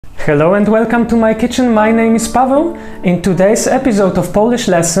Hello and welcome to my kitchen. My name is Paweł. In today's episode of Polish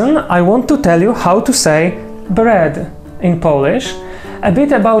lesson, I want to tell you how to say bread in Polish, a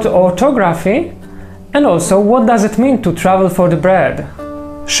bit about orthography, and also what does it mean to travel for the bread.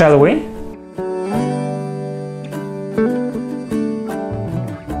 Shall we?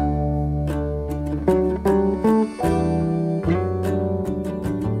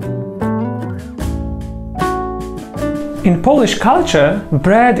 In Polish culture,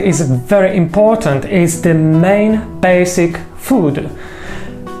 bread is very important, it's the main basic food.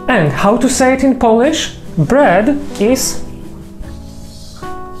 And how to say it in Polish? Bread is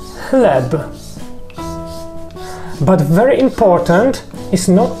chleb. But very important is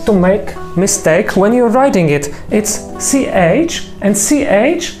not to make mistake when you're writing it. It's CH and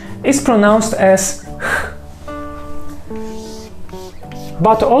CH is pronounced as ch.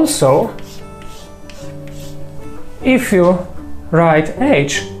 But also, if you write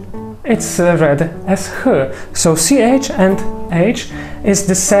H, it's read as H. So CH and H is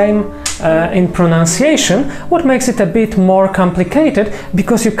the same in pronunciation, what makes it a bit more complicated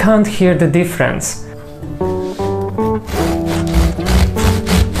because you can't hear the difference.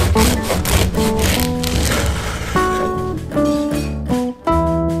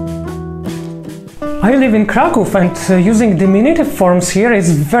 I live in Kraków and using diminutive forms here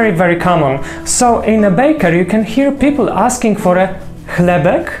is very common. So in a bakery you can hear people asking for a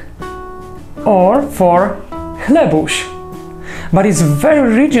chlebek or for chlebuś. But it's a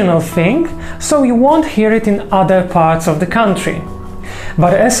very regional thing, so you won't hear it in other parts of the country.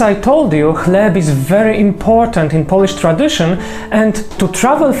 But as I told you, chleb is very important in Polish tradition, and to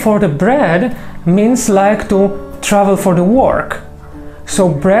travel for the bread means like to travel for the work. So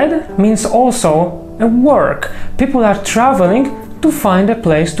bread means also a work. People are traveling to find a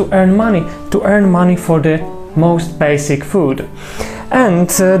place to earn money for the most basic food. And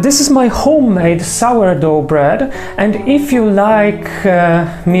this is my homemade sourdough bread, and if you like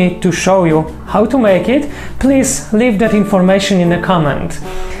me to show you how to make it, please leave that information in a comment.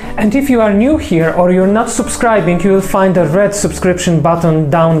 And if you are new here or you're not subscribing, you will find a red subscription button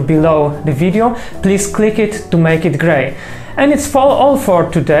down below the video. Please click it to make it grey. And it's all for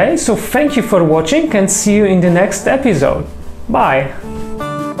today, so thank you for watching and see you in the next episode. Bye!